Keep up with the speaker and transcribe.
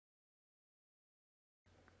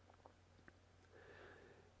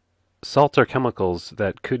Salts are chemicals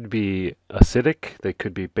that could be acidic, they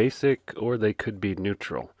could be basic, or they could be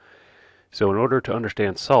neutral. So in order to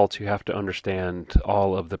understand salts, you have to understand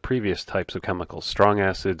all of the previous types of chemicals: strong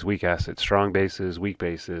acids, weak acids, strong bases, weak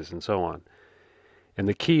bases, and so on. And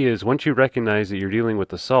the key is, once you recognize that you're dealing with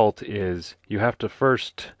the salt, is you have to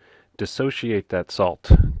first dissociate that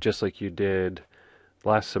salt, just like you did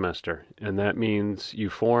last semester. And that means you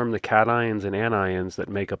form the cations and anions that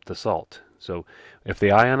make up the salt. So if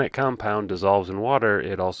the ionic compound dissolves in water,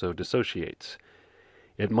 it also dissociates.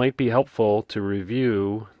 It might be helpful to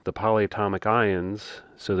review the polyatomic ions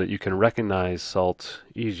so that you can recognize salts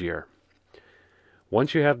easier.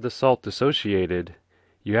 Once you have the salt dissociated,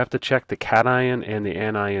 you have to check the cation and the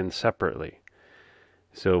anion separately.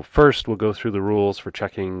 So first we'll go through the rules for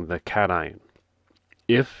checking the cation.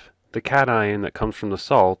 If the cation that comes from the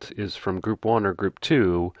salt is from group 1 or group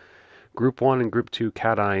 2, group 1 and group 2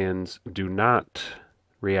 cations do not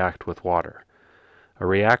react with water. A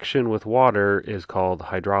reaction with water is called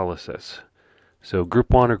hydrolysis. So group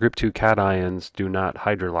 1 or group 2 cations do not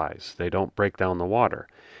hydrolyze. They don't break down the water.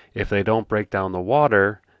 If they don't break down the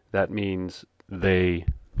water, that means they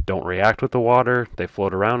don't react with the water, they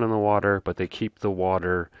float around in the water, but they keep the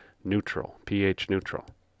water neutral, pH neutral.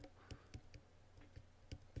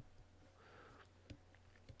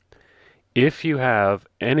 If you have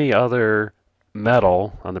any other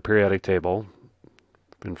metal on the periodic table,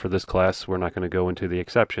 and for this class we're not going to go into the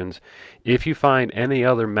exceptions, if you find any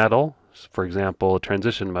other metal, for example a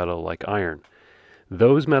transition metal like iron,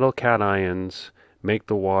 those metal cations make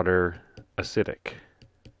the water acidic.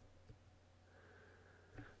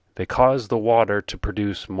 They cause the water to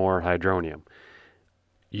produce more hydronium.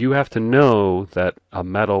 You have to know that a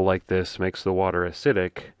metal like this makes the water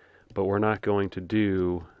acidic, but we're not going to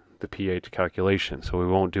do the pH calculation, so we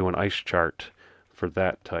won't do an ice chart for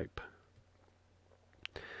that type.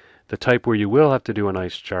 The type where you will have to do an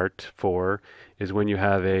ice chart for is when you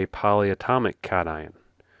have a polyatomic cation.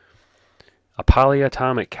 A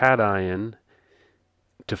polyatomic cation,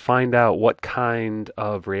 to find out what kind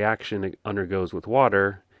of reaction it undergoes with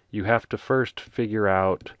water, you have to first figure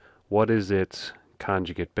out what is its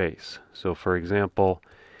conjugate base. So for example,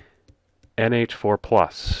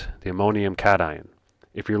 NH4+, the ammonium cation.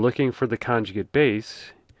 If you're looking for the conjugate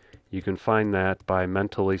base, you can find that by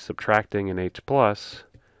mentally subtracting an H+,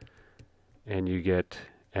 and you get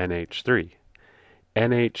NH3.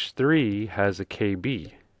 NH3 has a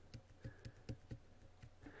Kb.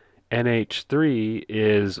 NH3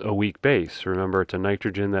 is a weak base. Remember, it's a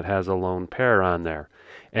nitrogen that has a lone pair on there.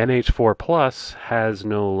 NH4+ has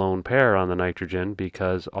no lone pair on the nitrogen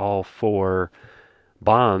because all 4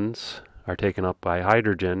 bonds are taken up by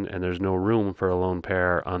hydrogen and there's no room for a lone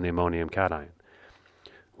pair on the ammonium cation.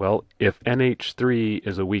 Well, if NH3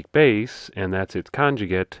 is a weak base and that's its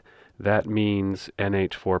conjugate, that means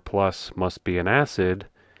NH4+ must be an acid,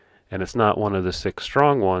 and it's not one of the 6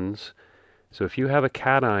 strong ones. So if you have a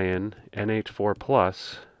cation,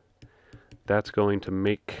 NH4+, that's going to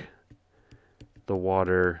make the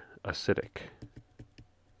water acidic.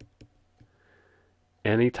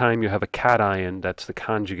 Anytime you have a cation that's the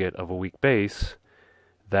conjugate of a weak base,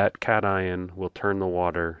 that cation will turn the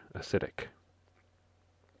water acidic.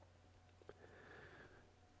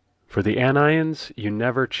 For the anions, you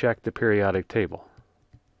never check the periodic table.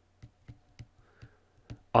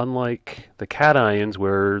 Unlike the cations,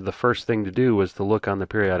 where the first thing to do was to look on the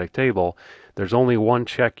periodic table, there's only one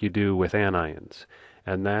check you do with anions,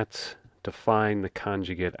 and that's to find the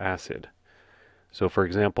conjugate acid. So for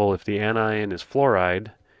example, if the anion is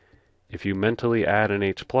fluoride, if you mentally add an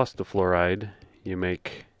H+ to fluoride, you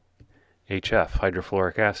make HF,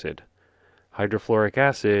 hydrofluoric acid. Hydrofluoric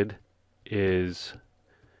acid is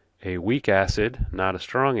a weak acid, not a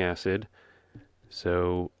strong acid,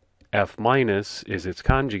 so F- is its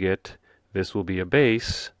conjugate. This will be a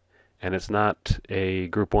base, and it's not a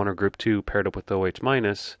group 1 or group 2 paired up with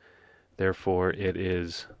OH-, therefore it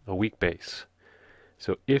is a weak base.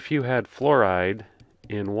 So if you had fluoride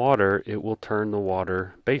in water, it will turn the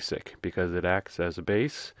water basic because it acts as a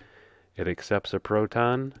base, it accepts a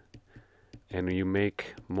proton, and you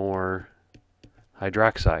make more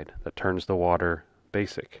hydroxide that turns the water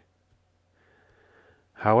basic.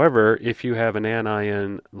 However, if you have an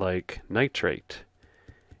anion like nitrate,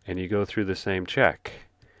 and you go through the same check,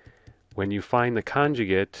 when you find the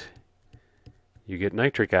conjugate, you get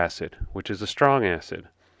nitric acid, which is a strong acid.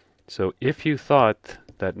 So if you thought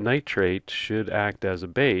that nitrate should act as a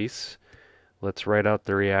base, let's write out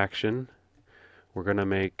the reaction. We're going to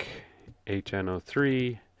make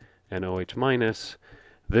HNO3 and OH-.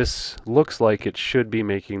 This looks like it should be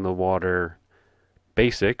making the water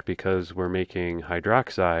basic because we're making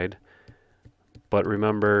hydroxide, But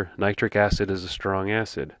remember, nitric acid is a strong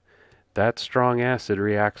acid. That strong acid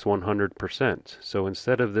reacts 100%. So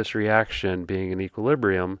instead of this reaction being in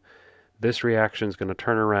equilibrium, this reaction is going to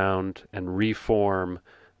turn around and reform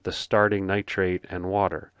the starting nitrate and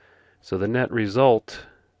water. So the net result,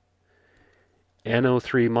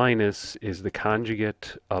 NO3 minus, is the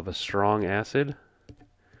conjugate of a strong acid,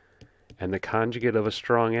 and the conjugate of a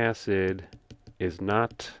strong acid is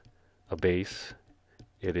not a base,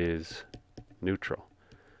 it is neutral.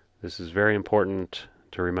 This is very important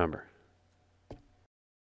to remember.